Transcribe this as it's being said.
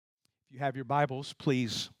If you have your Bibles,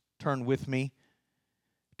 please turn with me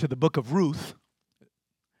to the book of Ruth.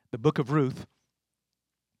 The book of Ruth,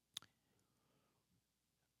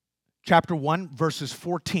 chapter 1, verses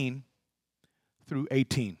 14 through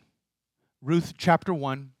 18. Ruth chapter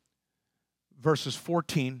 1, verses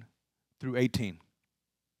 14 through 18.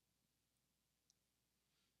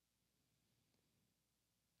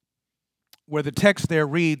 Where the text there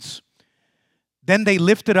reads, "Then they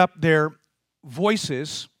lifted up their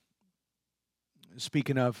voices,"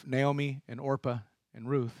 speaking of Naomi and Orpah and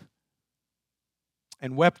Ruth,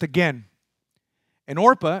 "and wept again. And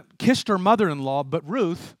Orpah kissed her mother-in-law, but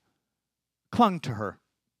Ruth clung to her.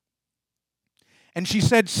 And she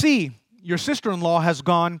said, 'See, your sister-in-law has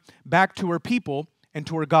gone back to her people and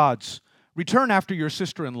to her gods. Return after your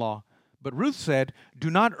sister-in-law.' But Ruth said,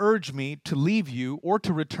 'Do not urge me to leave you or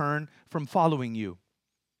to return from following you.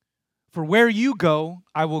 For where you go,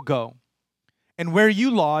 I will go, and where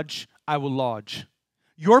you lodge, I will lodge.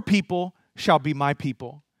 Your people shall be my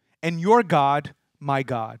people, and your God, my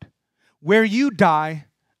God. Where you die,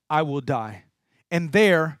 I will die, and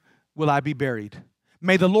there will I be buried.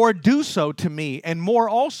 May the Lord do so to me, and more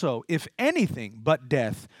also, if anything but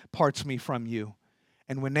death parts me from you.'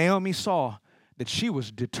 And when Naomi saw that she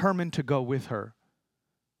was determined to go with her,"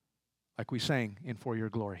 like we sang in For Your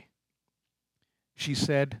Glory, "she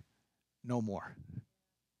said, 'No more.'"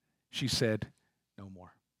 She said, "No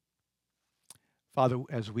more." Father,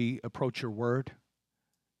 as we approach your word,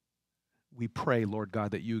 we pray, Lord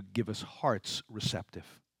God, that you give us hearts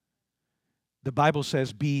receptive. The Bible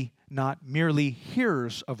says, "Be not merely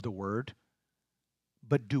hearers of the word,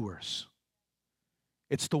 but doers."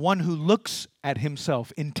 It's the one who looks at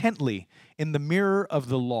himself intently in the mirror of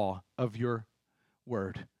the law of your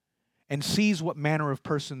word and sees what manner of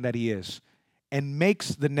person that he is and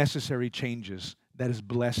makes the necessary changes that is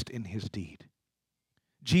blessed in his deed.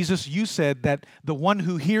 Jesus, you said that the one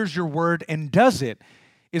who hears your word and does it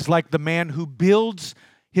is like the man who builds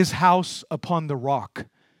his house upon the rock.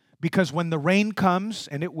 Because when the rain comes,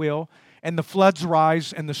 and it will, and the floods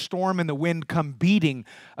rise, and the storm and the wind come beating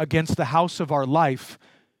against the house of our life,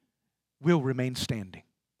 we'll remain standing.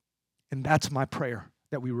 And that's my prayer,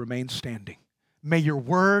 that we remain standing. May your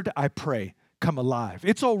word, I pray, come alive.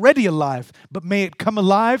 It's already alive, but may it come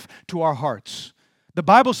alive to our hearts. The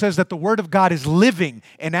Bible says that the word of God is living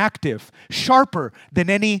and active, sharper than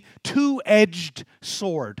any two-edged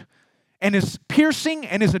sword, and is piercing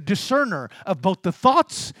and is a discerner of both the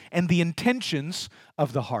thoughts and the intentions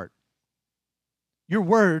of the heart. Your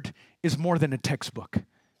word is more than a textbook.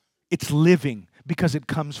 It's living because it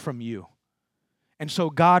comes from you. And so,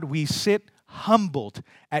 God, we sit humbled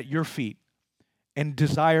at your feet and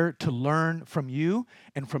desire to learn from you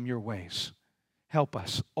and from your ways. Help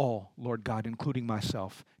us all, Lord God, including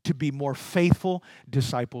myself, to be more faithful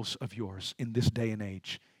disciples of yours in this day and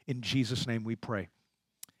age. In Jesus' name we pray.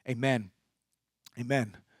 Amen.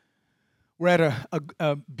 Amen. We're at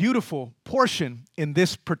a beautiful portion in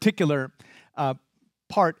this particular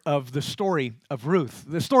part of the story of Ruth.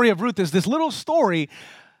 The story of Ruth is this little story,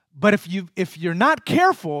 but if you're not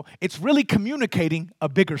careful, it's really communicating a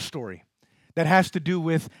bigger story that has to do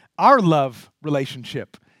with our love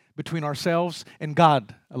relationship between ourselves and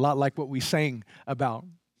God, a lot like what we sang about.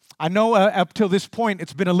 I know up till this point,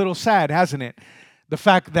 it's been a little sad, hasn't it? The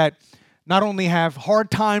fact that not only have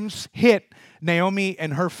hard times hit Naomi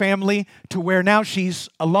and her family to where now she's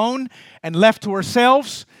alone and left to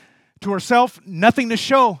herself, nothing to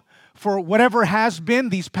show for whatever has been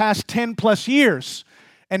these past 10 plus years.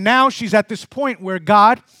 And now she's at this point where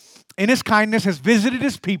God, in his kindness, has visited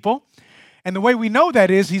his people. And the way we know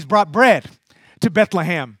that is he's brought bread to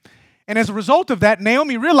Bethlehem. And as a result of that,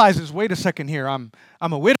 Naomi realizes, wait a second here, I'm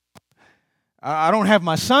a widow. I don't have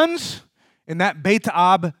my sons. In that Beit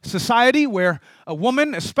Ab society where a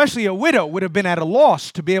woman, especially a widow, would have been at a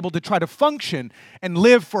loss to be able to try to function and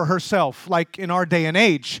live for herself, like in our day and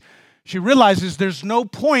age. She realizes there's no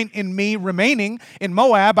point in me remaining in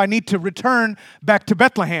Moab. I need to return back to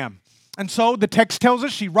Bethlehem. And so the text tells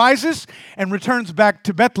us she rises and returns back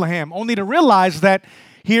to Bethlehem, only to realize that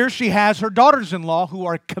here she has her daughters-in-law who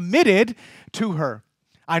are committed to her.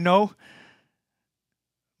 I know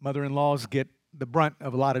mother-in-laws get the brunt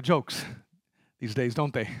of a lot of jokes these days,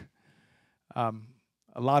 don't they? A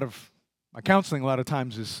lot of my counseling a lot of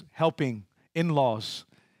times is helping in-laws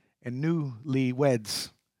and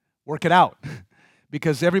newlyweds work it out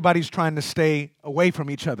because everybody's trying to stay away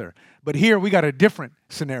from each other. But here we got a different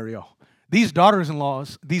scenario. These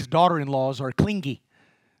daughter-in-laws are clingy.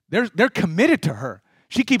 They're committed to her.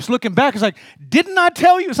 She keeps looking back. It's like, didn't I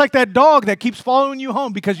tell you? It's like that dog that keeps following you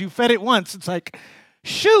home because you fed it once. It's like,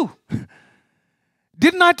 shoo.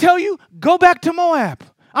 Didn't I tell you? Go back to Moab.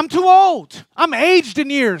 I'm too old. I'm aged in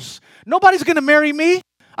years. Nobody's going to marry me.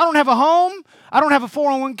 I don't have a home. I don't have a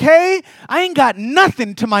 401k. I ain't got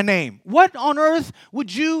nothing to my name. What on earth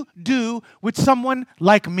would you do with someone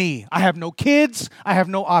like me? I have no kids. I have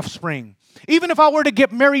no offspring. Even if I were to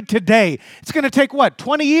get married today, it's going to take what,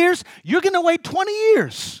 20 years? You're going to wait 20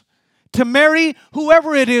 years to marry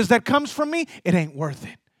whoever it is that comes from me? It ain't worth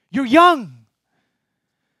it. You're young.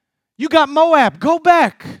 You got Moab. Go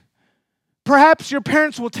back. Perhaps your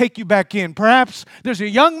parents will take you back in. Perhaps there's a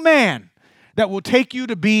young man that will take you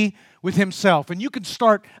to be with himself, and you can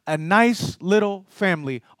start a nice little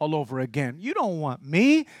family all over again. You don't want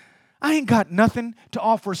me. I ain't got nothing to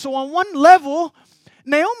offer. So on one level,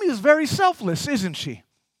 Naomi is very selfless, isn't she?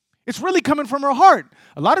 It's really coming from her heart.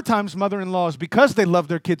 A lot of times, mother-in-laws, because they love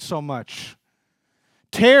their kids so much,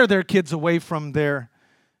 tear their kids away from their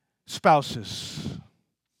spouses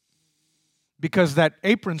because that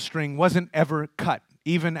apron string wasn't ever cut,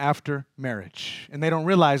 even after marriage. And they don't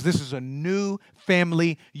realize this is a new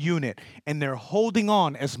family unit, and they're holding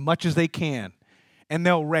on as much as they can. And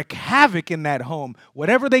they'll wreak havoc in that home,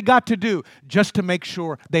 whatever they got to do, just to make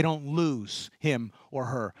sure they don't lose him or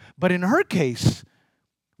her. But in her case,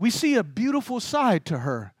 we see a beautiful side to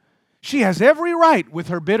her. She has every right, with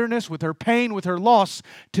her bitterness, with her pain, with her loss,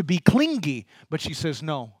 to be clingy. But she says,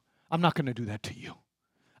 no, I'm not going to do that to you.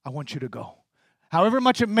 I want you to go. However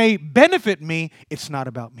much it may benefit me, it's not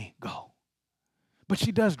about me. Go. But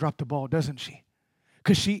she does drop the ball, doesn't she?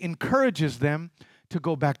 Because she encourages them to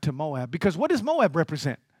go back to Moab. Because what does Moab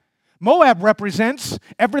represent? Moab represents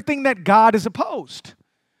everything that God is opposed.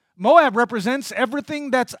 Moab represents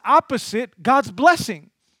everything that's opposite God's blessing.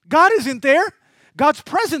 God isn't there. God's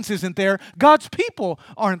presence isn't there. God's people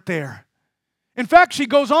aren't there. In fact, she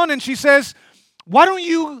goes on and she says, why don't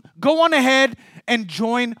you go on ahead and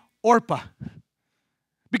join Orpah?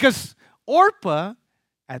 Because Orpah,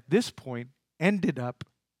 at this point, ended up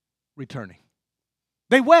returning.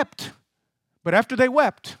 They wept. But after they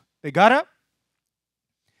wept, they got up.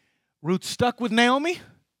 Ruth stuck with Naomi,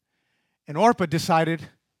 and Orpah decided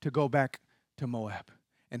to go back to Moab.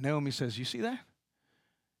 And Naomi says, you see that?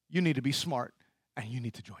 You need to be smart, and you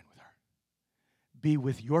need to join with her. Be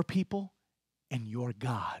with your people and your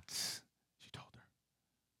gods, she told her.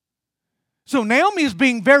 So Naomi is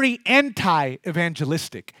being very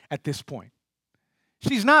anti-evangelistic at this point.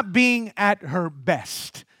 She's not being at her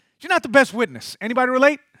best. She's not the best witness. Anybody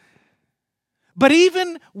relate? But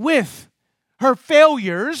even with her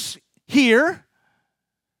failures here,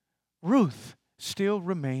 Ruth still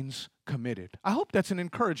remains committed. I hope that's an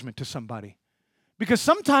encouragement to somebody. Because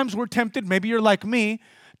sometimes we're tempted, maybe you're like me,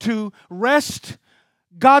 to rest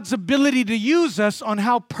God's ability to use us on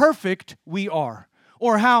how perfect we are,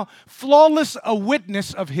 or how flawless a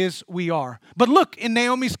witness of His we are. But look, in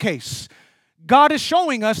Naomi's case, God is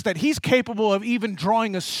showing us that He's capable of even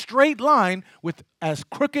drawing a straight line with as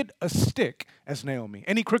crooked a stick as Naomi.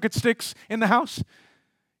 Any crooked sticks in the house?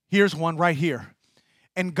 Here's one right here.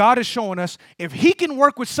 And God is showing us if He can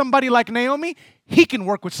work with somebody like Naomi, He can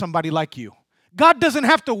work with somebody like you. God doesn't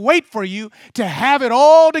have to wait for you to have it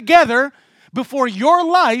all together before your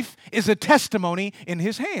life is a testimony in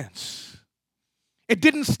His hands. It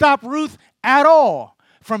didn't stop Ruth at all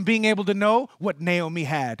from being able to know what Naomi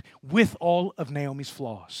had with all of Naomi's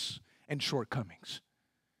flaws and shortcomings.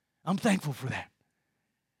 I'm thankful for that.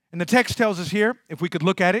 And the text tells us here, if we could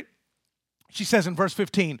look at it, she says in verse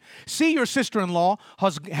 15, see, your sister-in-law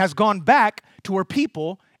has gone back to her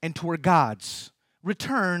people and to her gods.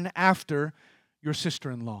 Return after your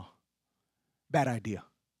sister-in-law. Bad idea.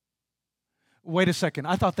 Wait a second.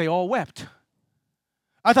 I thought they all wept.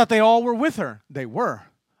 I thought they all were with her. They were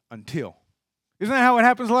until. Isn't that how it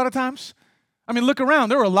happens a lot of times? I mean, look around.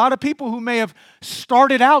 There are a lot of people who may have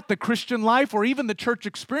started out the Christian life or even the church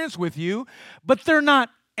experience with you, but they're not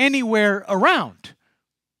anywhere around.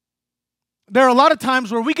 There are a lot of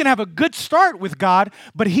times where we can have a good start with God,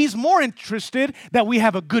 but He's more interested that we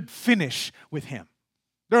have a good finish with Him.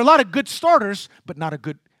 There are a lot of good starters, but not a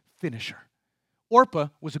good finisher. Orpah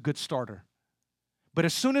was a good starter. But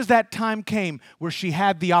as soon as that time came where she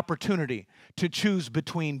had the opportunity to choose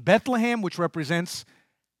between Bethlehem, which represents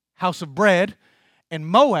house of bread, and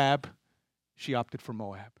Moab, she opted for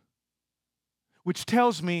Moab. Which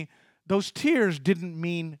tells me those tears didn't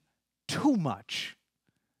mean too much.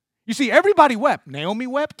 You see, everybody wept. Naomi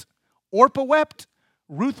wept, Orpah wept,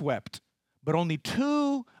 Ruth wept. But only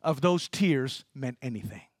 2 of those tears meant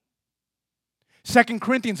anything. 2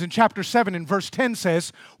 Corinthians in chapter 7 and verse 10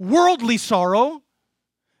 says, worldly sorrow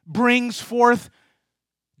brings forth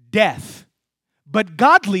death, but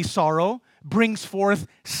godly sorrow brings forth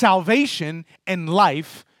salvation and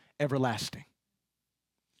life everlasting.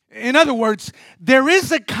 In other words, there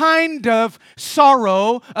is a kind of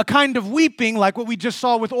sorrow, a kind of weeping, like what we just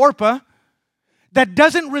saw with Orpah, that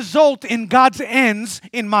doesn't result in God's ends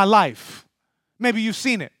in my life. Maybe you've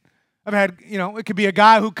seen it. I've had, it could be a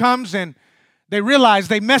guy who comes and they realize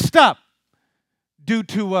they messed up due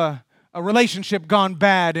to a relationship gone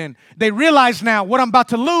bad, and they realize now what I'm about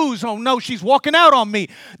to lose. Oh no, she's walking out on me.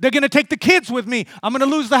 They're going to take the kids with me. I'm going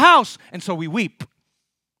to lose the house. And so we weep.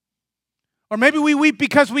 Or maybe we weep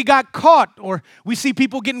because we got caught, or we see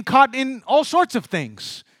people getting caught in all sorts of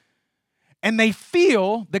things. And they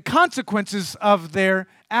feel the consequences of their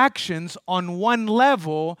actions on one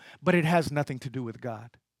level, but it has nothing to do with God.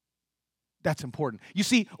 That's important. You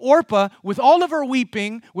see, Orpah, with all of her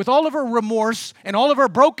weeping, with all of her remorse, and all of her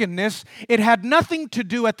brokenness, it had nothing to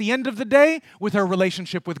do at the end of the day with her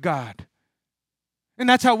relationship with God. And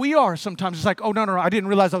that's how we are sometimes. It's like, oh, no, I didn't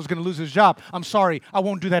realize I was going to lose this job. I'm sorry. I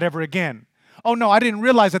won't do that ever again. Oh, no, I didn't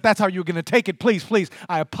realize that that's how you were going to take it. Please,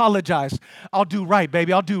 I apologize. I'll do right,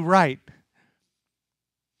 baby. I'll do right.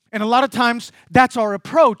 And a lot of times, that's our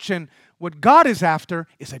approach. And what God is after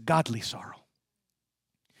is a godly sorrow.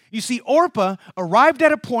 You see, Orpah arrived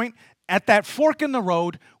at a point at that fork in the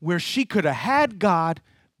road where she could have had God,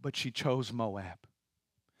 but she chose Moab.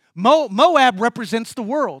 Moab represents the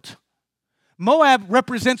world. Moab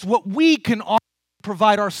represents what we can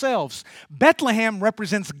provide ourselves. Bethlehem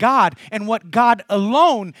represents God and what God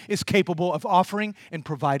alone is capable of offering and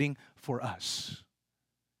providing for us.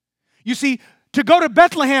 You see, to go to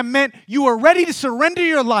Bethlehem meant you were ready to surrender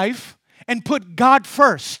your life and put God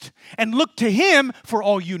first and look to Him for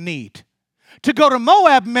all you need. To go to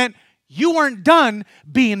Moab meant you weren't done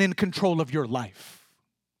being in control of your life.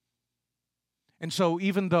 And so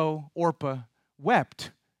even though Orpah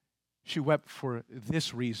wept, she wept for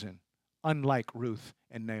this reason, unlike Ruth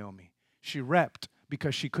and Naomi. She wept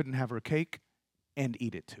because she couldn't have her cake and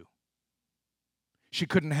eat it too. She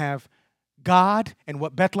couldn't have God and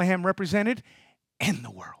what Bethlehem represented and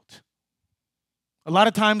the world. A lot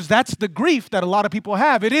of times that's the grief that a lot of people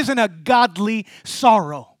have. It isn't a godly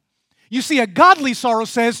sorrow. You see, a godly sorrow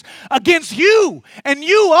says, against you and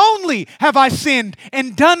you only have I sinned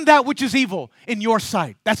and done that which is evil in your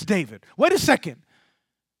sight. That's David. Wait a second.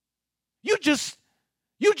 You just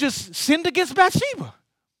sinned against Bathsheba.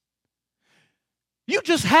 You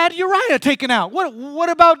just had Uriah taken out. What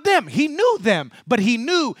about them? He knew them, but he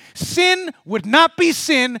knew sin would not be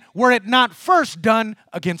sin were it not first done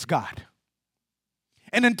against God.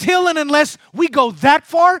 And until and unless we go that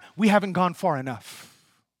far, we haven't gone far enough.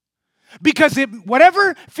 Because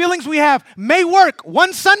whatever feelings we have may work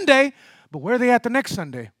one Sunday, but where are they at the next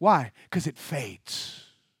Sunday? Why? Because it fades.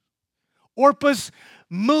 Orpah's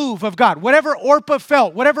move of God, whatever Orpah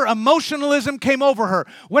felt, whatever emotionalism came over her,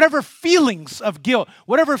 whatever feelings of guilt,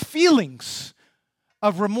 whatever feelings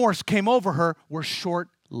of remorse came over her were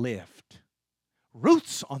short-lived.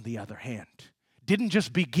 Ruth's, on the other hand, didn't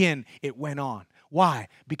just begin, it went on. Why?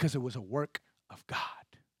 Because it was a work of God.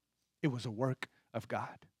 It was a work of God.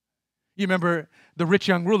 You remember the rich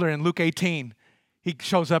young ruler in Luke 18. He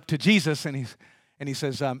shows up to Jesus and he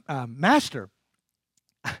says, Master,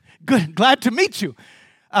 good, glad to meet you.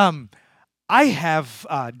 I have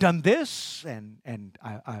done this and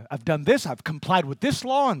I've done this. I've complied with this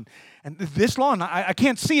law and this law, and I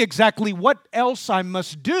can't see exactly what else I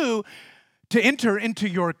must do to enter into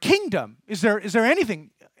your kingdom. Is there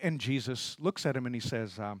anything? And Jesus looks at him and he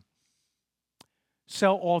says,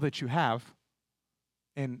 sell all that you have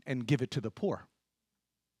and give it to the poor.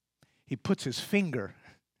 He puts his finger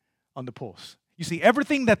on the pulse. You see,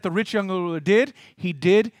 everything that the rich young ruler did, he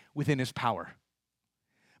did within his power.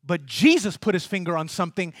 But Jesus put his finger on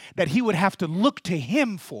something that he would have to look to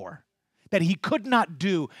him for, that he could not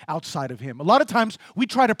do outside of him. A lot of times we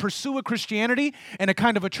try to pursue a Christianity and a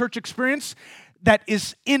kind of a church experience that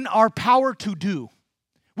is in our power to do.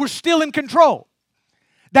 We're still in control.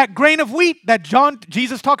 That grain of wheat that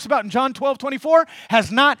Jesus talks about in John 12:24 has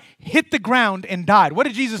not hit the ground and died. What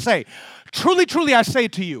did Jesus say? Truly, truly, I say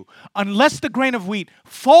to you, unless the grain of wheat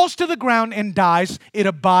falls to the ground and dies, it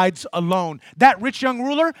abides alone. That rich young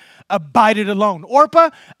ruler abided alone.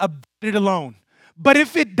 Orpah abided alone. But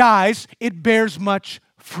if it dies, it bears much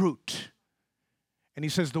fruit. And he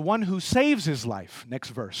says, the one who saves his life,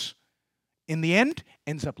 next verse, in the end,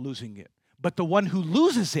 ends up losing it. But the one who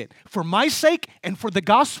loses it for my sake and for the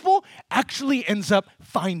gospel actually ends up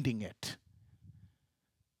finding it.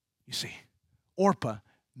 You see, Orpah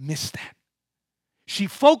missed that. She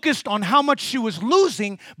focused on how much she was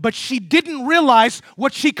losing, but she didn't realize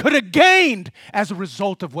what she could have gained as a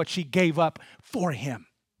result of what she gave up for him.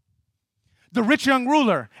 The rich young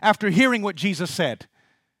ruler, after hearing what Jesus said,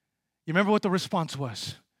 you remember what the response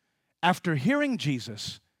was? After hearing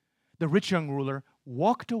Jesus, the rich young ruler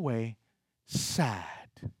walked away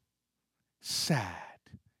sad. Sad.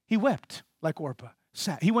 He wept like Orpah.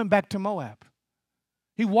 Sad. He went back to Moab.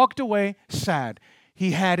 He walked away sad.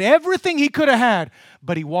 He had everything he could have had,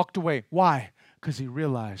 but he walked away. Why? Because he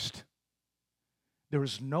realized there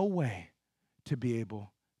is no way to be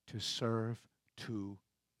able to serve two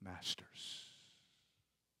masters.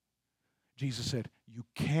 Jesus said, you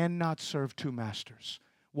cannot serve two masters.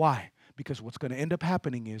 Why? Because what's going to end up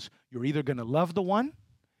happening is you're either going to love the one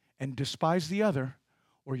and despise the other,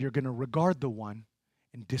 or you're going to regard the one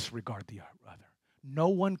and disregard the other. No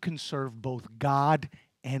one can serve both God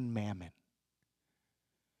and mammon.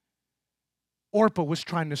 Orpah was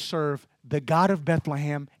trying to serve the God of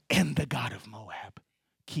Bethlehem and the God of Moab,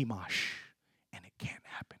 Chemosh, and it can't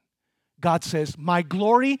happen. God says, my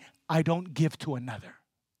glory I don't give to another.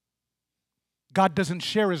 God doesn't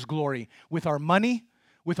share his glory with our money,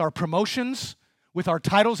 with our promotions, with our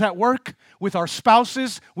titles at work, with our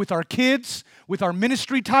spouses, with our kids, with our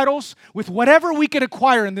ministry titles, with whatever we could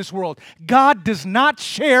acquire in this world. God does not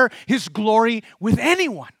share his glory with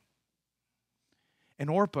anyone. And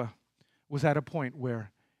Orpah was at a point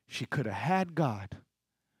where she could have had God,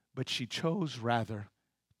 but she chose rather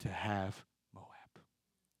to have Moab.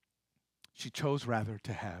 She chose rather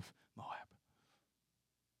to have Moab.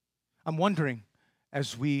 I'm wondering,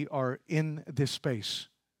 as we are in this space,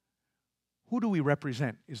 who do we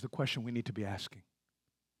represent is the question we need to be asking.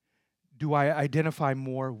 Do I identify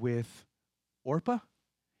more with Orpah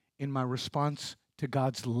in my response to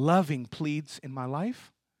God's loving pleas in my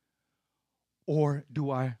life? Or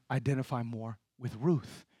do I identify more with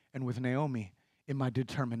Ruth and with Naomi in my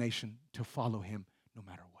determination to follow him no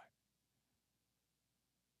matter what?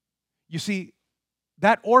 You see,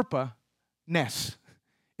 that Orpah-ness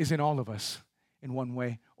is in all of us in one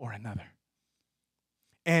way or another.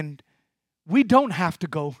 And we don't have to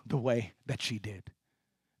go the way that she did,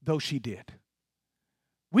 though she did.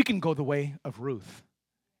 We can go the way of Ruth.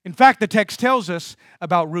 In fact, the text tells us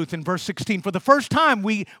about Ruth in verse 16. For the first time,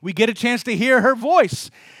 we get a chance to hear her voice.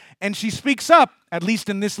 And she speaks up, at least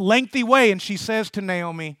in this lengthy way, and she says to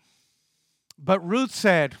Naomi, but Ruth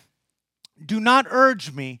said, do not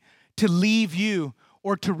urge me to leave you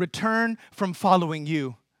or to return from following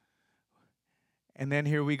you. And then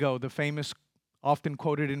here we go, the famous, often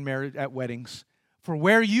quoted in marriage at weddings. For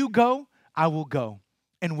where you go, I will go.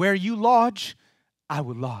 And where you lodge, I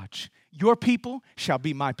will lodge. Your people shall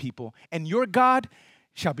be my people, and your God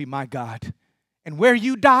shall be my God. And where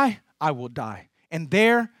you die, I will die, and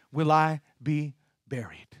there will I be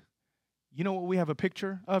buried. You know what we have a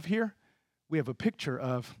picture of here? We have a picture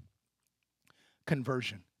of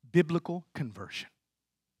conversion, biblical conversion.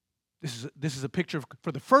 This is a picture of,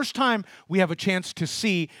 for the first time, we have a chance to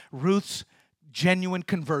see Ruth's genuine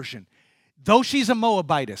conversion. Though she's a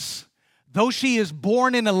Moabitess, though she is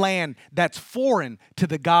born in a land that's foreign to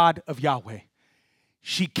the God of Yahweh,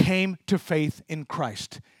 she came to faith in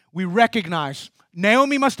Christ. We recognize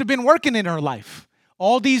Naomi must have been working in her life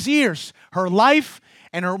all these years. Her life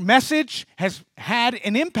and her message has had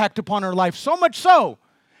an impact upon her life, so much so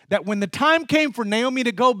that when the time came for Naomi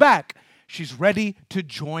to go back, she's ready to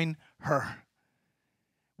join her.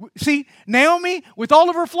 See, Naomi, with all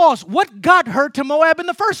of her flaws, what got her to Moab in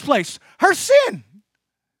the first place? Her sin.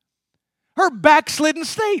 Her backslidden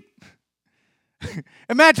state.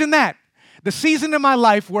 Imagine that. The season in my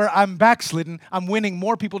life where I'm backslidden, I'm winning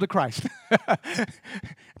more people to Christ.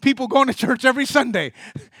 People going to church every Sunday,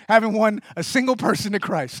 haven't won a single person to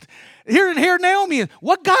Christ. Here Naomi is.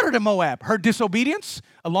 What got her to Moab? Her disobedience,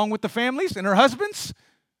 along with the families and her husbands,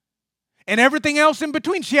 and everything else in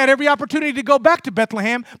between. She had every opportunity to go back to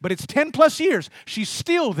Bethlehem, but it's 10 plus years. She's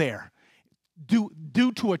still there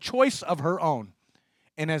due to a choice of her own.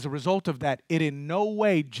 And as a result of that, it in no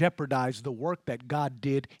way jeopardized the work that God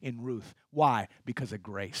did in Ruth. Why? Because of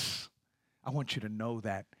grace. I want you to know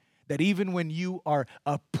that even when you are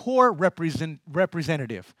a poor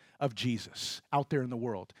representative of Jesus out there in the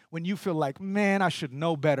world, when you feel like, man, I should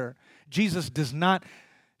know better, Jesus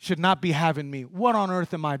should not be having me. What on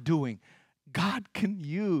earth am I doing? God can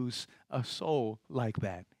use a soul like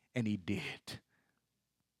that, and he did.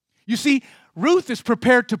 You see, Ruth is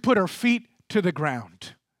prepared to put her feet to the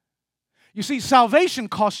ground. You see, salvation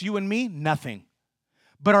costs you and me nothing,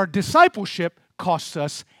 but our discipleship costs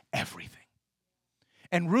us everything.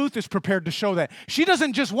 And Ruth is prepared to show that. She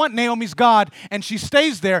doesn't just want Naomi's God and she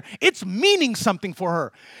stays there. It's meaning something for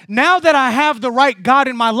her. Now that I have the right God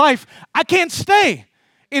in my life, I can't stay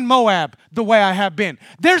in Moab the way I have been.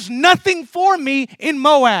 There's nothing for me in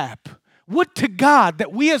Moab. Would to God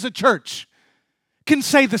that we as a church can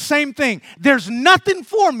say the same thing. There's nothing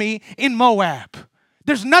for me in Moab.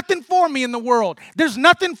 There's nothing for me in the world. There's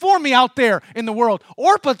nothing for me out there in the world.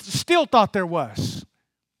 Orpah still thought there was.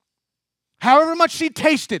 However much she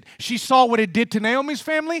tasted, she saw what it did to Naomi's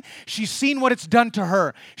family. She's seen what it's done to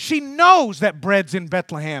her. She knows that bread's in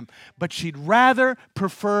Bethlehem, but she'd rather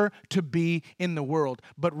prefer to be in the world.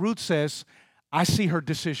 But Ruth says, I see her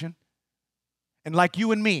decision. And like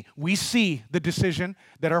you and me, we see the decision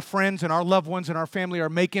that our friends and our loved ones and our family are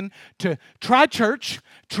making to try church,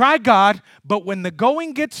 try God, but when the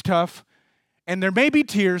going gets tough and there may be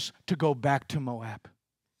tears, to go back to Moab.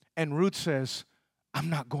 And Ruth says, I'm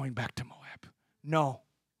not going back to Moab. No.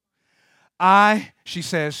 She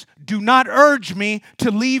says, do not urge me to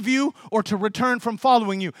leave you or to return from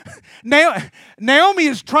following you. Naomi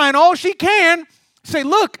is trying all she can. Say,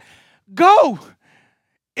 look, go.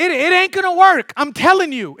 It ain't going to work. I'm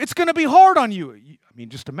telling you, it's going to be hard on you. I mean,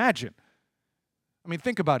 just imagine. I mean,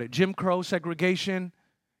 think about it. Jim Crow, segregation.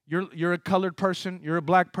 You're a colored person. You're a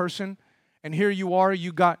black person. And here you are.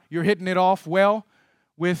 You're hitting it off well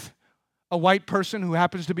with a white person who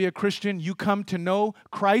happens to be a Christian. You come to know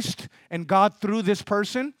Christ and God through this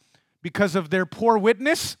person because of their poor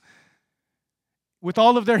witness, with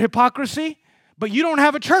all of their hypocrisy. But you don't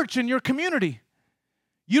have a church in your community.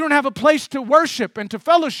 You don't have a place to worship and to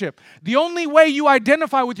fellowship. The only way you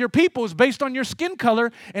identify with your people is based on your skin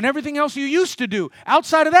color and everything else you used to do.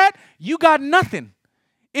 Outside of that, you got nothing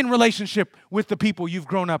in relationship with the people you've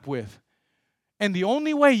grown up with. And the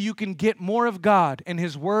only way you can get more of God and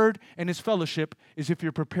His Word and His fellowship is if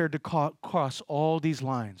you're prepared to cross all these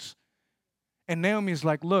lines. And Naomi is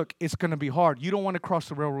like, look, it's going to be hard. You don't want to cross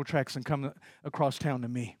the railroad tracks and come across town to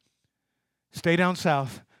me. Stay down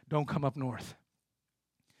south. Don't come up north.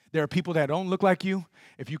 There are people that don't look like you.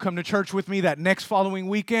 If you come to church with me that next following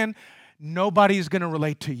weekend, nobody's going to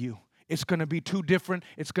relate to you. It's going to be too different.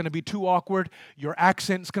 It's going to be too awkward. Your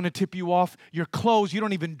accent's going to tip you off. Your clothes, you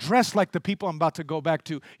don't even dress like the people I'm about to go back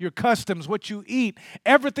to. Your customs, what you eat,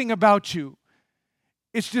 everything about you.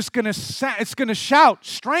 It's just going to shout,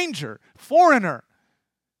 stranger, foreigner.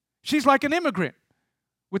 She's like an immigrant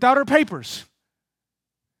without her papers.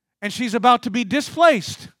 And she's about to be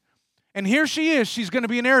displaced. And here she is. She's going to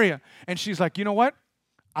be in an area. And she's like, you know what?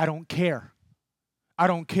 I don't care. I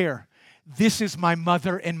don't care. This is my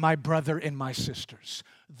mother and my brother and my sisters,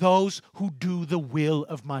 those who do the will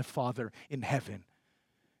of my Father in heaven.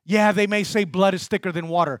 Yeah, they may say blood is thicker than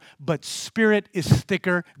water, but spirit is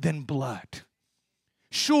thicker than blood.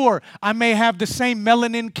 Sure, I may have the same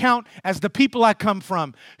melanin count as the people I come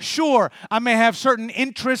from. Sure, I may have certain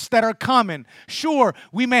interests that are common. Sure,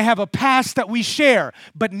 we may have a past that we share.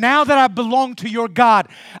 But now that I belong to your God,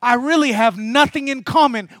 I really have nothing in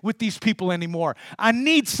common with these people anymore. I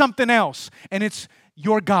need something else, and it's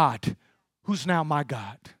your God, who's now my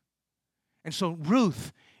God. And so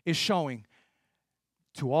Ruth is showing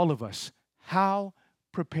to all of us how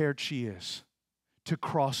prepared she is to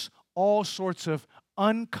cross all sorts of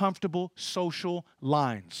uncomfortable social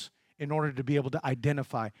lines in order to be able to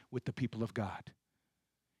identify with the people of God.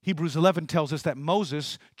 Hebrews 11 tells us that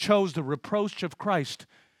Moses chose the reproach of Christ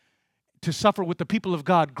to suffer with the people of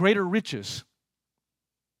God greater riches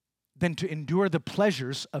than to endure the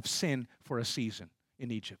pleasures of sin for a season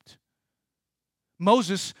in Egypt.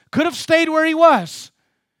 Moses could have stayed where he was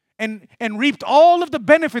and reaped all of the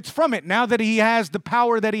benefits from it now that he has the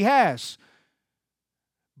power that he has.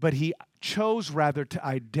 But he chose rather to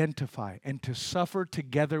identify and to suffer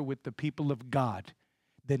together with the people of God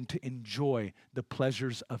than to enjoy the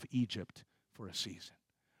pleasures of Egypt for a season.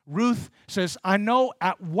 Ruth says, I know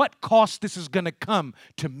at what cost this is going to come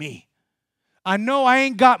to me. I know I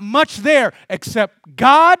ain't got much there except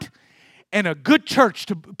God and a good church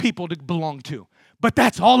to people to belong to. But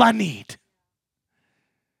that's all I need.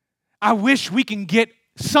 I wish we can get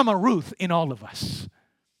some of Ruth in all of us.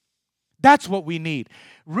 That's what we need.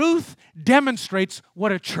 Ruth demonstrates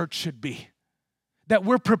what a church should be. That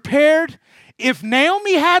we're prepared. If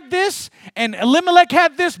Naomi had this and Elimelech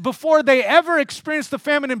had this before they ever experienced the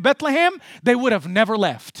famine in Bethlehem, they would have never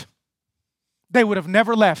left. They would have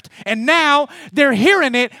never left. And now they're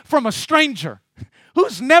hearing it from a stranger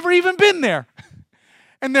who's never even been there.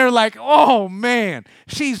 And they're like, oh man,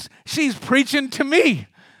 she's preaching to me.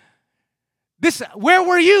 Where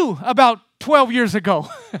were you about 12 years ago?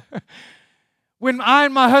 When I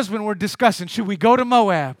and my husband were discussing, should we go to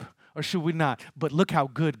Moab or should we not? But look how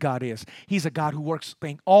good God is. He's a God who works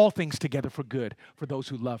all things together for good for those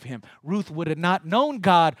who love Him. Ruth would have not known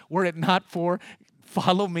God were it not for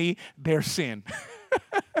follow me, their sin.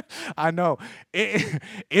 I know.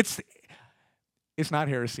 It's not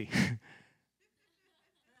heresy.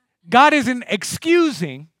 God isn't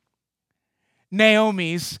excusing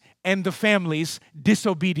Naomi's and the family's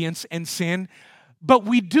disobedience and sin, but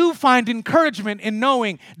we do find encouragement in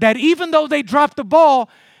knowing that even though they dropped the ball,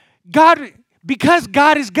 because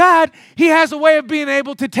God is God, He has a way of being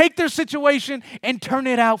able to take their situation and turn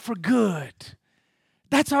it out for good.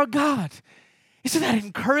 That's our God. Isn't that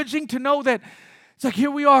encouraging to know that it's like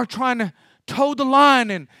here we are trying to toe the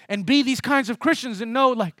line and be these kinds of Christians and know,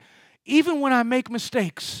 like, even when I make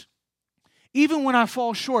mistakes, even when I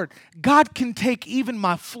fall short, God can take even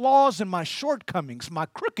my flaws and my shortcomings, my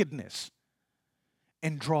crookedness,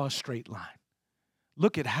 and draw a straight line.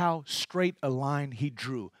 Look at how straight a line He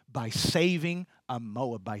drew by saving a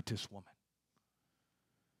Moabitess woman.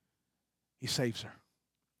 He saves her.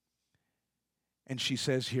 And she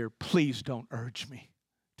says here, please don't urge me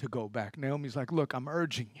to go back. Naomi's like, look, I'm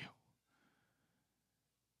urging you.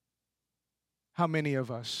 How many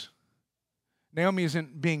of us? Naomi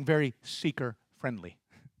isn't being very seeker-friendly.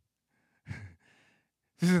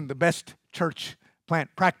 This isn't the best church plant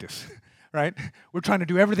practice, right? We're trying to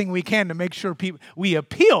do everything we can to make sure we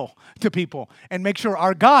appeal to people and make sure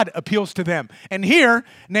our God appeals to them. And here,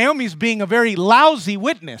 Naomi's being a very lousy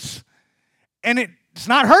witness. And it's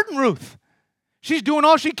not hurting Ruth. She's doing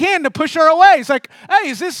all she can to push her away. It's like, hey,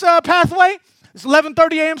 is this Pathway? It's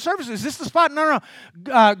 11:30 a.m. service. Is this the spot? No.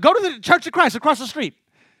 Go to the Church of Christ across the street.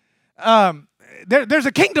 There's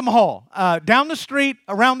a Kingdom Hall down the street,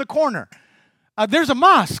 around the corner. There's a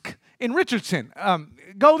mosque in Richardson.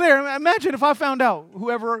 Go there. Imagine if I found out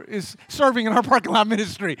whoever is serving in our parking lot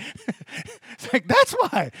ministry. It's like, that's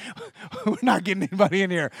why we're not getting anybody in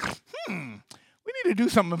here. We need to do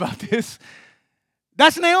something about this.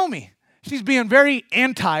 That's Naomi. She's being very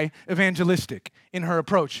anti-evangelistic in her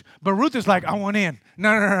approach. But Ruth is like, I want in.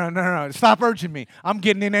 No. Stop urging me. I'm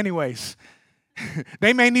getting in anyways.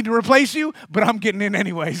 They may need to replace you, but I'm getting in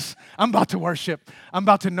anyways. I'm about to worship. I'm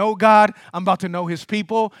about to know God. I'm about to know His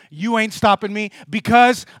people. You ain't stopping me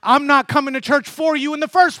because I'm not coming to church for you in the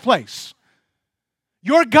first place.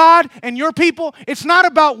 Your God and your people, it's not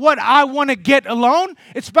about what I want to get alone.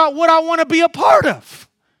 It's about what I want to be a part of.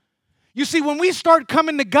 You see, when we start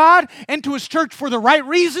coming to God and to His church for the right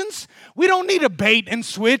reasons, we don't need to bait and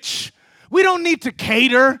switch. We don't need to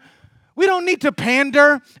cater. We don't need to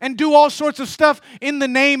pander and do all sorts of stuff in the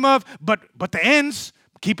name of, but the ends,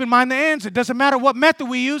 keep in mind the ends. It doesn't matter what method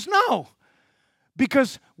we use. No.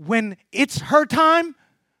 Because when it's her time,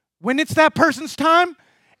 when it's that person's time,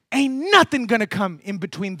 ain't nothing going to come in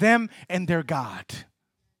between them and their God.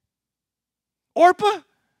 Orpah,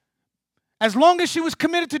 as long as she was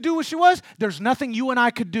committed to do what she was, there's nothing you and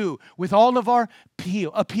I could do with all of our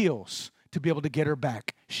appeals to be able to get her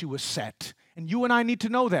back. She was set. And you and I need to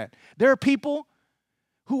know that. There are people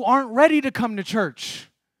who aren't ready to come to church.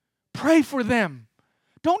 Pray for them.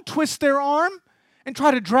 Don't twist their arm and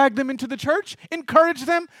try to drag them into the church. Encourage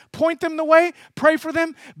them. Point them the way. Pray for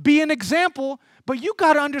them. Be an example. But you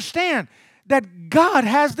got to understand that God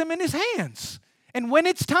has them in His hands. And when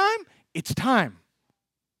it's time, it's time.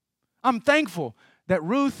 I'm thankful that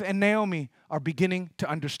Ruth and Naomi are beginning to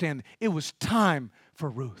understand. It was time for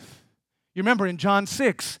Ruth. You remember in John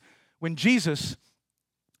 6, when Jesus,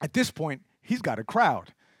 at this point, He's got a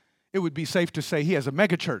crowd. It would be safe to say He has a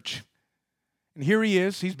mega church. And here He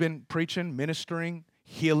is. He's been preaching, ministering,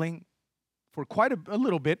 healing for quite a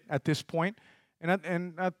little bit at this point.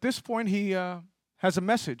 And at this point, He has a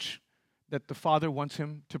message that the Father wants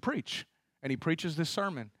Him to preach. And He preaches this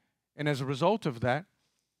sermon. And as a result of that,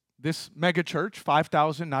 this mega church,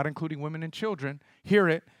 5,000, not including women and children, hear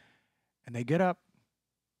it, and they get up,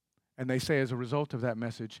 and they say as a result of that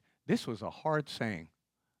message, this was a hard saying.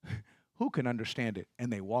 Who can understand it?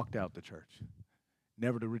 And they walked out the church,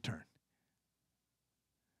 never to return.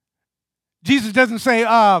 Jesus doesn't say,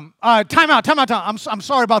 time out. I'm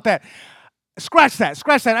sorry about that. Scratch that.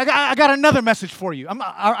 I got another message for you.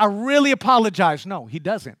 I really apologize. No, He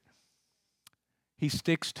doesn't. He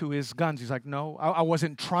sticks to His guns. He's like, no, I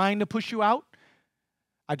wasn't trying to push you out.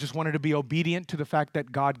 I just wanted to be obedient to the fact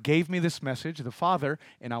that God gave me this message, the Father,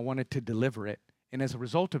 and I wanted to deliver it. And as a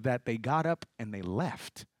result of that, they got up and they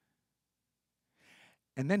left.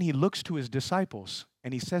 And then He looks to His disciples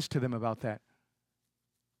and He says to them about that,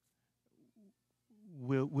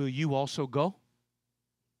 will you also go?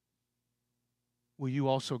 Will you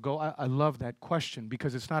also go? I love that question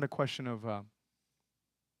because it's not a question of,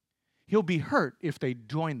 He'll be hurt if they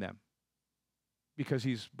join them because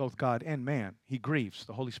He's both God and man. He grieves.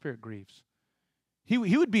 The Holy Spirit grieves. He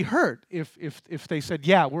would be hurt if they said,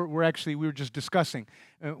 yeah, we were just discussing.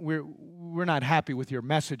 We're not happy with your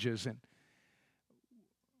messages.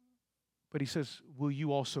 But he says, will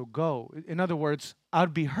you also go? In other words,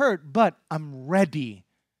 I'd be hurt, but I'm ready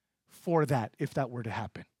for that if that were to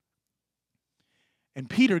happen. And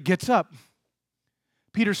Peter gets up.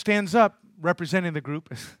 Peter stands up representing the group,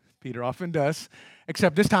 as Peter often does,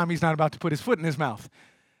 except this time he's not about to put his foot in his mouth,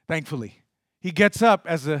 thankfully. He gets up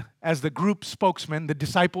as the group spokesman, the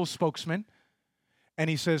disciples' spokesman, and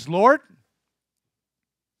he says, Lord,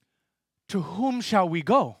 to whom shall we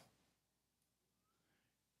go?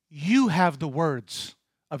 You have the words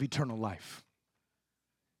of eternal life.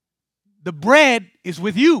 The bread is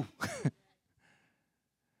with you.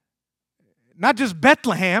 Not just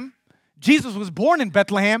Bethlehem. Jesus was born in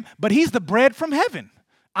Bethlehem, but he's the bread from heaven.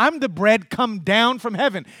 I'm the bread come down from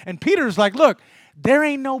heaven. And Peter's like, look, there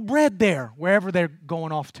ain't no bread there wherever they're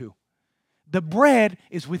going off to. The bread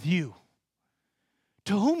is with you.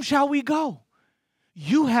 To whom shall we go?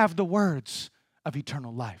 You have the words of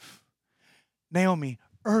eternal life. Naomi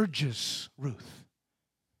urges Ruth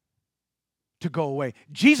to go away.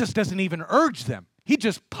 Jesus doesn't even urge them. He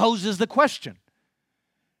just poses the question.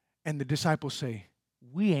 And the disciples say,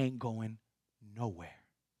 we ain't going nowhere.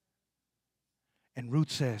 And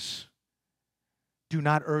Ruth says, do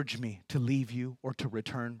not urge me to leave you or to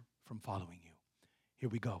return from following you. Here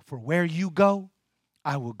we go. For where you go,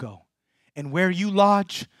 I will go. And where you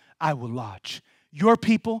lodge, I will lodge. Your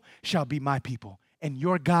people shall be my people, and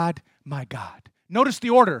your God, my God. Notice the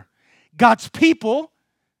order. God's people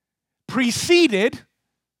preceded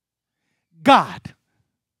God.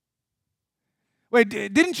 Wait,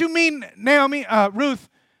 didn't you mean, Naomi, Ruth,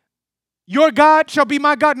 your God shall be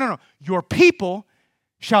my God? No. Your people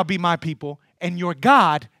shall be my people, and your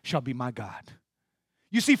God shall be my God.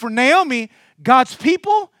 You see, for Naomi, God's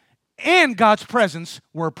people and God's presence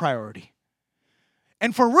were a priority.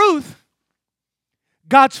 And for Ruth,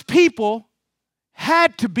 God's people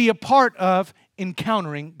had to be a part of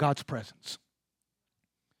encountering God's presence.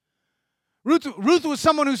 Ruth was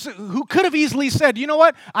someone who could have easily said, you know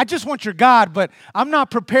what, I just want your God, but I'm not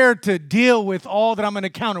prepared to deal with all that I'm going to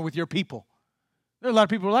encounter with your people. There are a lot of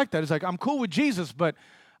people who are like that. It's like, I'm cool with Jesus, but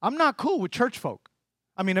I'm not cool with church folk.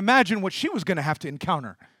 I mean, imagine what she was going to have to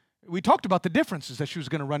encounter. We talked about the differences that she was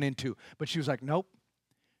going to run into, but she was like, nope,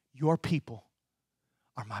 your people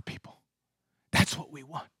are my people. That's what we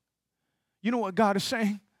want. You know what God is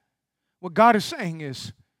saying? What God is saying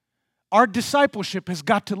is, our discipleship has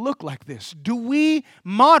got to look like this. Do we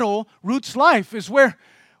model Ruth's life? Is where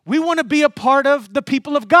we want to be a part of the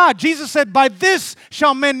people of God. Jesus said, by this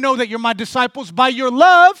shall men know that you're my disciples, by your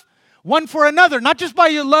love one for another. Not just by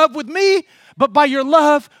your love with me, but by your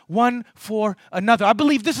love one for another. I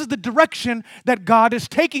believe this is the direction that God is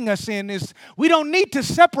taking us in, is we don't need to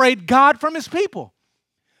separate God from his people.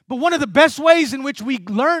 But one of the best ways in which we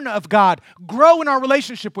learn of God, grow in our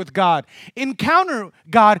relationship with God, encounter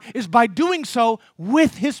God, is by doing so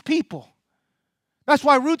with his people. That's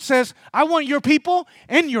why Ruth says, I want your people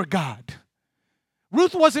and your God.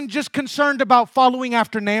 Ruth wasn't just concerned about following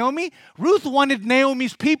after Naomi. Ruth wanted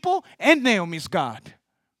Naomi's people and Naomi's God.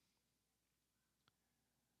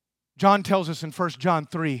 John tells us in 1 John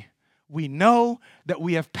 3, we know that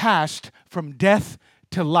we have passed from death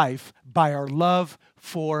to life by our love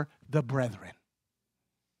for the brethren.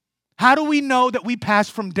 How do we know that we pass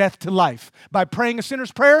from death to life? By praying a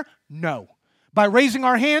sinner's prayer? No. By raising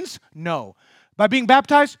our hands? No. By being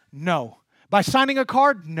baptized? No. By signing a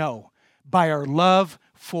card? No. By our love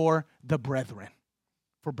for the brethren,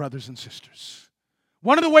 for brothers and sisters.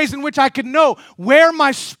 One of the ways in which I can know where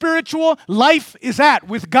my spiritual life is at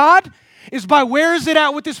with God is by where is it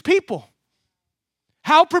at with his people.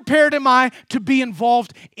 How prepared am I to be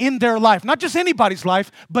involved in their life? Not just anybody's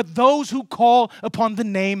life, but those who call upon the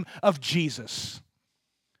name of Jesus.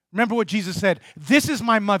 Remember what Jesus said, this is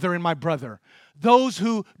my mother and my brother, those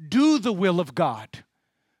who do the will of God,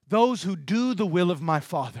 those who do the will of my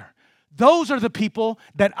Father. Those are the people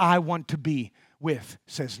that I want to be with,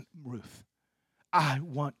 says Ruth. I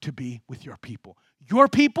want to be with your people. Your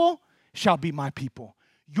people shall be my people.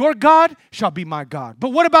 Your God shall be my God.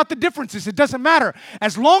 But what about the differences? It doesn't matter.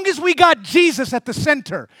 As long as we got Jesus at the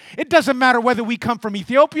center, it doesn't matter whether we come from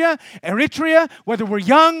Ethiopia, Eritrea, whether we're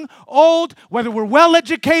young, old, whether we're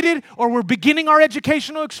well-educated or we're beginning our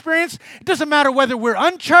educational experience. It doesn't matter whether we're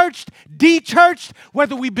unchurched, de-churched,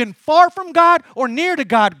 whether we've been far from God or near to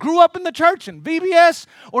God, grew up in the church in VBS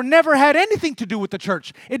or never had anything to do with the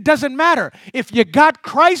church. It doesn't matter. If you got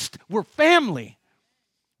Christ, we're family.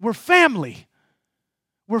 We're family.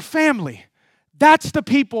 We're family. That's the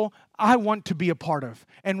people I want to be a part of.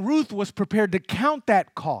 And Ruth was prepared to count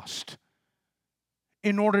that cost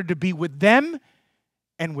in order to be with them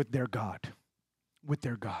and with their God. With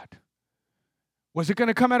their God. Was it going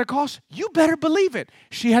to come at a cost? You better believe it.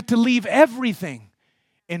 She had to leave everything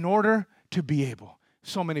in order to be able.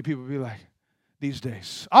 So many people be like, these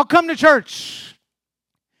days, I'll come to church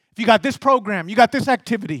if you got this program, you got this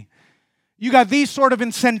activity, you got these sort of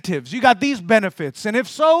incentives, you got these benefits, and if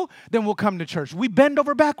so, then we'll come to church. We bend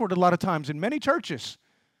over backward a lot of times in many churches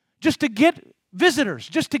just to get visitors,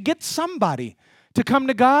 just to get somebody to come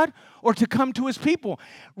to God or to come to His people.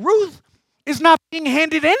 Ruth is not being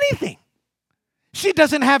handed anything. She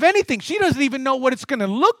doesn't have anything. She doesn't even know what it's going to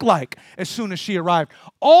look like as soon as she arrived.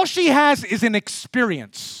 All she has is an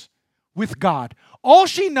experience with God. All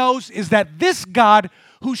she knows is that this God,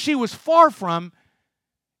 who she was far from,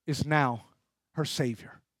 is now her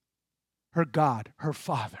Savior, her God, her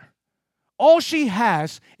Father. All she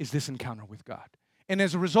has is this encounter with God. And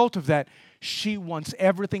as a result of that, she wants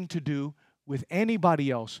everything to do with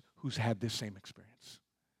anybody else who's had this same experience.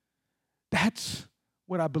 That's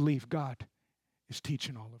what I believe God is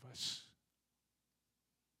teaching all of us.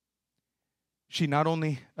 She not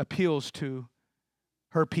only appeals to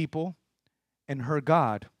her people and her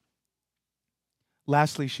God,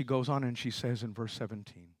 lastly, she goes on and she says in verse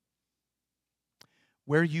 17,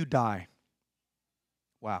 where you die,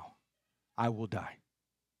 wow, I will die,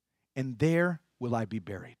 and there will I be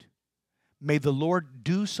buried. May the Lord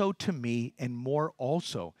do so to me and more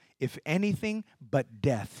also, if anything but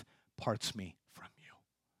death parts me from you.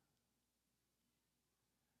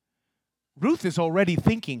 Ruth is already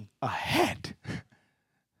thinking ahead.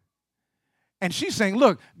 And she's saying,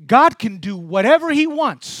 look, God can do whatever He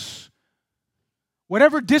wants.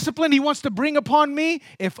 Whatever discipline He wants to bring upon me,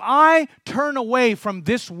 if I turn away from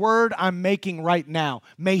this word I'm making right now,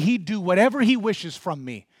 may He do whatever He wishes from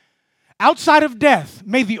me. Outside of death,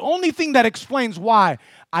 may the only thing that explains why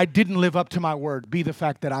I didn't live up to my word be the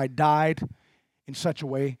fact that I died in such a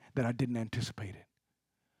way that I didn't anticipate it.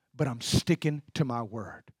 But I'm sticking to my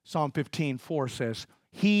word. Psalm 15:4 says,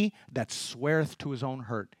 he that sweareth to his own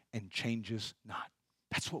hurt and changes not.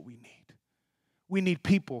 That's what we need. We need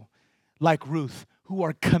people like Ruth who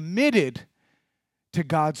are committed to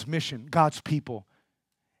God's mission, God's people,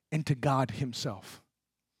 and to God Himself.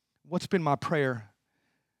 What's been my prayer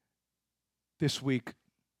this week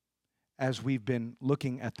as we've been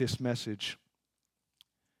looking at this message,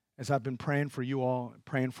 as I've been praying for you all,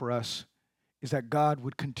 praying for us, is that God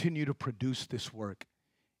would continue to produce this work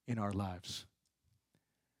in our lives.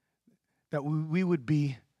 That we would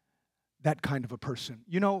be that kind of a person.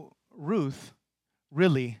 You know, Ruth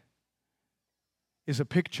really is a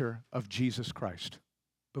picture of Jesus Christ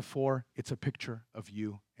before it's a picture of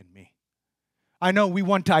you and me. I know we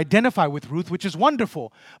want to identify with Ruth, which is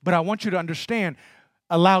wonderful, but I want you to understand,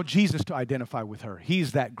 allow Jesus to identify with her.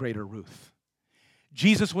 He's that greater Ruth.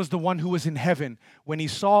 Jesus was the one who was in heaven when He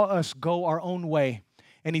saw us go our own way,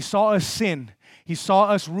 and He saw us sin. He saw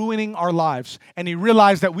us ruining our lives, and He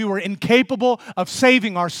realized that we were incapable of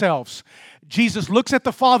saving ourselves. Jesus looks at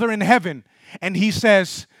the Father in heaven, and He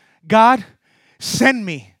says, God, send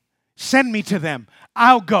me to them.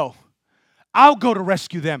 I'll go to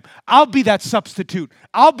rescue them. I'll be that substitute.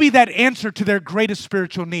 I'll be that answer to their greatest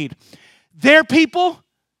spiritual need. Their people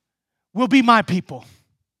will be my people.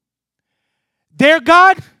 Their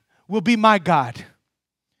God will be my God.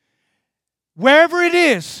 Wherever it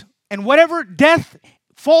is, and whatever death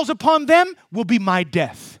falls upon them will be my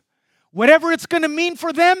death. Whatever it's going to mean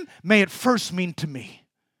for them, may it first mean to me.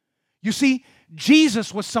 You see,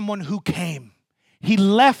 Jesus was someone who came. He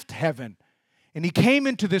left heaven, and He came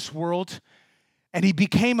into this world, and He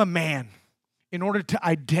became a man in order to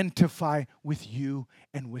identify with you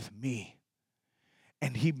and with me.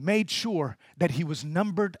 And He made sure that He was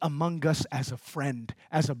numbered among us as a friend,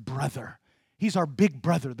 as a brother. He's our big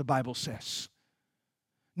brother, the Bible says.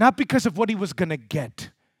 Not because of what He was going to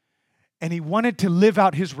get. And He wanted to live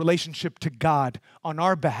out His relationship to God on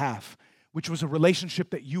our behalf, which was a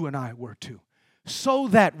relationship that you and I were to. So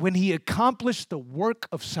that when He accomplished the work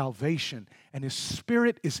of salvation and His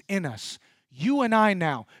Spirit is in us, you and I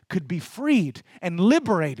now could be freed and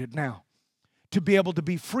liberated now to be able to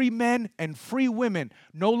be free men and free women,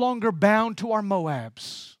 no longer bound to our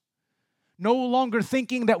Moabs, no longer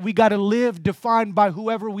thinking that we got to live defined by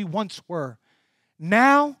whoever we once were.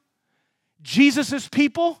 Now, Jesus'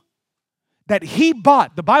 people that He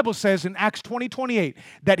bought, the Bible says in Acts 20:28,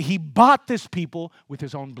 that He bought this people with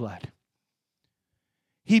His own blood.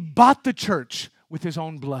 He bought the church with His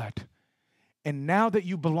own blood. And now that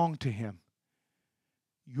you belong to Him,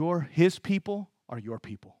 His people are your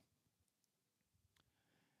people.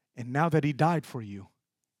 And now that He died for you,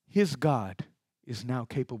 His God is now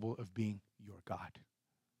capable of being your God.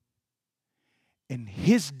 And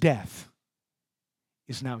His death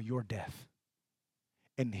is now your death.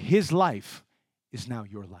 And His life is now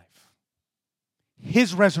your life.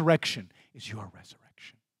 His resurrection is your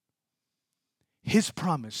resurrection. His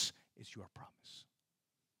promise is your promise.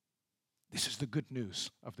 This is the good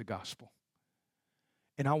news of the gospel.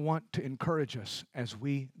 And I want to encourage us as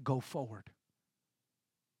we go forward.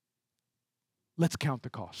 Let's count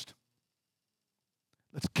the cost.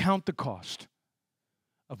 Let's count the cost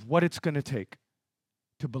of what it's going to take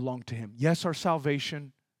to belong to Him. Yes, our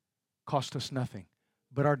salvation cost us nothing,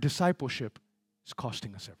 but our discipleship is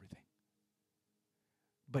costing us everything.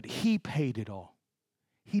 But He paid it all.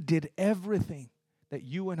 He did everything that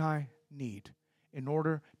you and I need in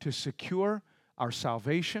order to secure our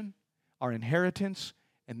salvation, our inheritance,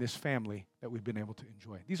 and this family that we've been able to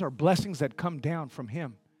enjoy. These are blessings that come down from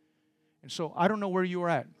Him. And so I don't know where you are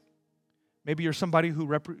at. Maybe you're somebody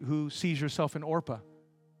who sees yourself in Orpah,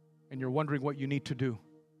 and you're wondering what you need to do.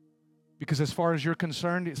 Because as far as you're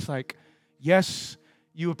concerned, it's like, yes,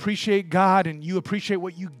 you appreciate God and you appreciate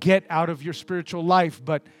what you get out of your spiritual life,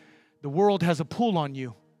 but the world has a pull on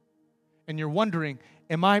you. And you're wondering,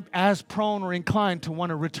 am I as prone or inclined to want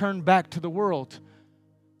to return back to the world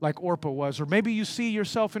like Orpah was? Or maybe you see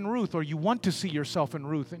yourself in Ruth, or you want to see yourself in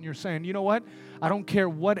Ruth, and you're saying, you know what? I don't care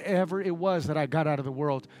whatever it was that I got out of the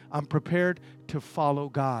world. I'm prepared to follow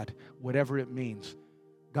God, whatever it means.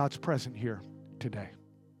 God's present here today.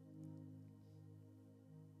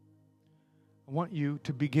 I want you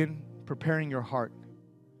to begin preparing your heart,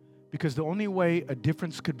 because the only way a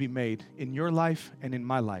difference could be made in your life and in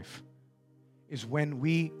my life is when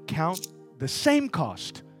we count the same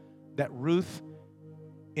cost that Ruth,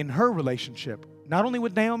 in her relationship, not only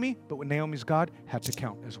with Naomi, but with Naomi's God, had to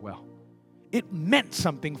count as well. It meant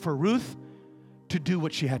something for Ruth to do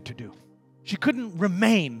what she had to do. She couldn't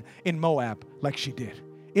remain in Moab like she did.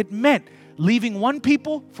 It meant leaving one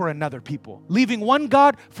people for another people, leaving one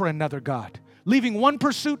God for another God, leaving one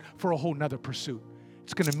pursuit for a whole nother pursuit.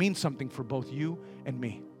 It's going to mean something for both you and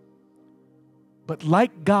me. But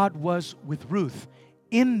like God was with Ruth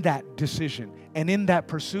in that decision and in that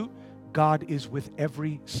pursuit, God is with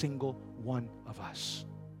every single one of us.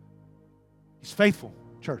 He's faithful,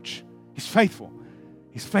 church. He's faithful.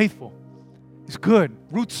 He's faithful. He's good.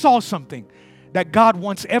 Ruth saw something that God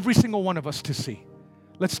wants every single one of us to see.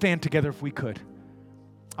 Let's stand together if we could.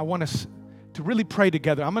 I want us to really pray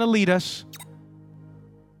together. I'm going to lead us,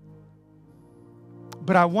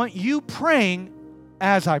 but I want you praying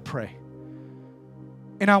as I pray.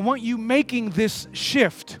 And I want you making this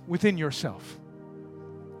shift within yourself.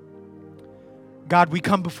 God, we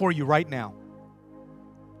come before you right now.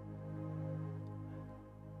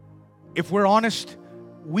 If we're honest,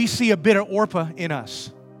 we see a bit of Orpah in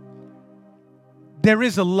us. There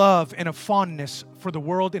is a love and a fondness for the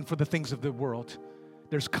world and for the things of the world.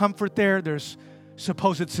 There's comfort there. There's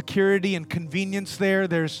supposed security and convenience there.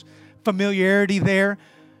 There's familiarity there.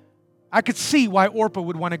 I could see why Orpah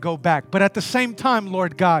would want to go back. But at the same time,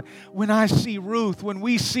 Lord God, when I see Ruth, when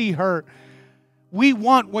we see her, we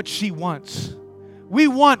want what she wants. We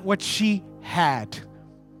want what she had.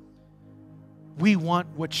 We want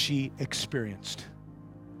what she experienced.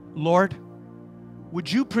 Lord,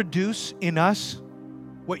 would you produce in us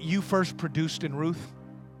what you first produced in Ruth?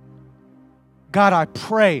 God, I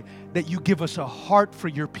pray that you give us a heart for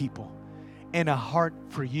your people and a heart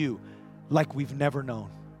for you like we've never known.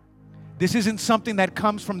 This isn't something that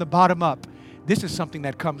comes from the bottom up. This is something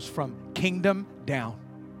that comes from kingdom down.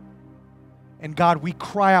 And God, we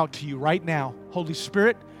cry out to you right now. Holy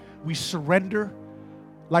Spirit, we surrender,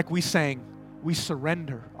 like we sang, we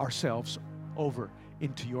surrender ourselves over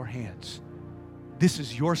into your hands. This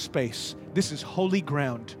is your space. This is holy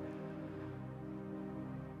ground.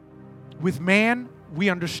 With man,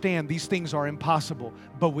 we understand these things are impossible.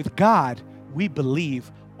 But with God, we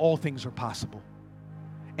believe all things are possible.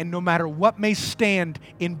 And no matter what may stand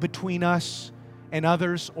in between us and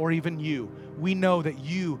others or even you, we know that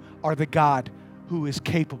you are the God who is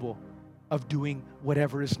capable of doing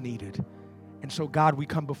whatever is needed. And so, God, we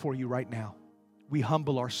come before you right now. We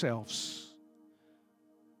humble ourselves.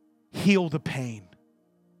 Heal the pain.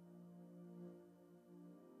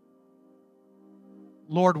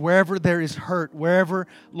 Lord, wherever there is hurt, wherever,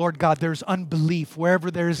 Lord God, there's unbelief,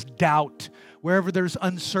 wherever there is doubt, wherever there's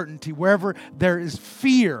uncertainty, wherever there is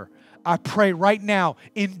fear, I pray right now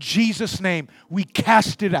in Jesus' name, we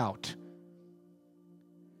cast it out.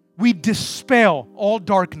 We dispel all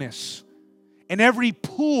darkness and every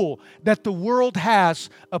pull that the world has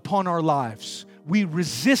upon our lives. We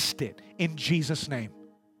resist it in Jesus' name.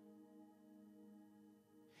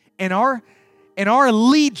 And our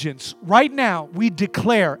allegiance right now, we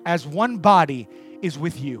declare as one body is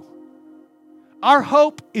with you. Our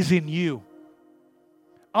hope is in you.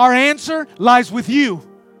 Our answer lies with you.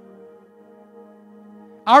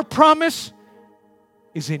 Our promise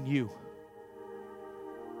is in you.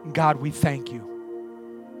 God, we thank you.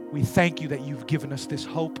 We thank you that you've given us this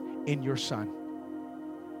hope in your Son.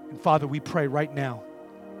 And Father, we pray right now,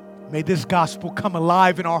 may this gospel come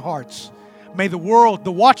alive in our hearts. May the world,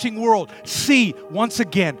 the watching world, see once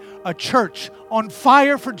again a church on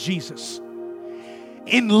fire for Jesus,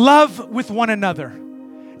 in love with one another,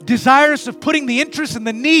 desirous of putting the interests and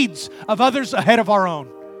the needs of others ahead of our own.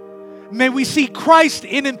 May we see Christ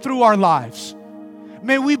in and through our lives.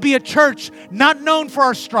 May we be a church not known for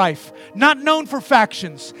our strife, not known for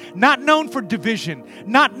factions, not known for division,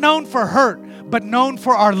 not known for hurt, but known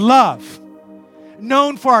for our love,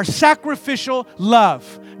 known for our sacrificial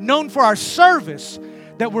love, known for our service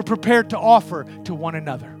that we're prepared to offer to one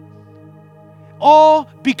another. All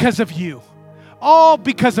because of you. All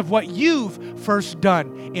because of what you've first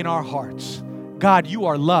done in our hearts. God, you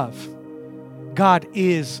are love. God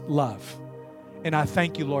is love. And I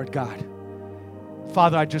thank you, Lord God.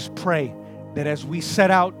 Father, I just pray that as we set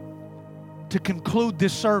out to conclude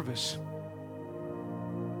this service,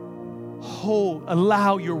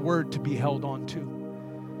 allow your word to be held on to.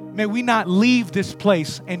 May we not leave this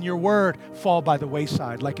place and your word fall by the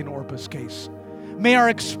wayside like in Orpah's case. May our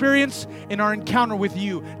experience and our encounter with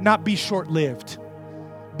you not be short-lived,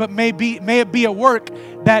 but may it be a work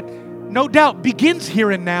that no doubt begins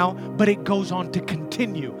here and now, but it goes on to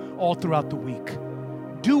continue all throughout the week.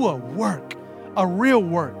 Do a work, a real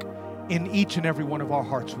work in each and every one of our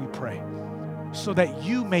hearts, we pray, so that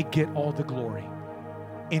you may get all the glory.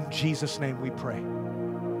 In Jesus' name we pray.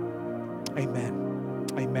 Amen.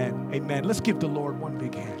 Amen. Amen. Let's give the Lord one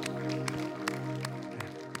big hand.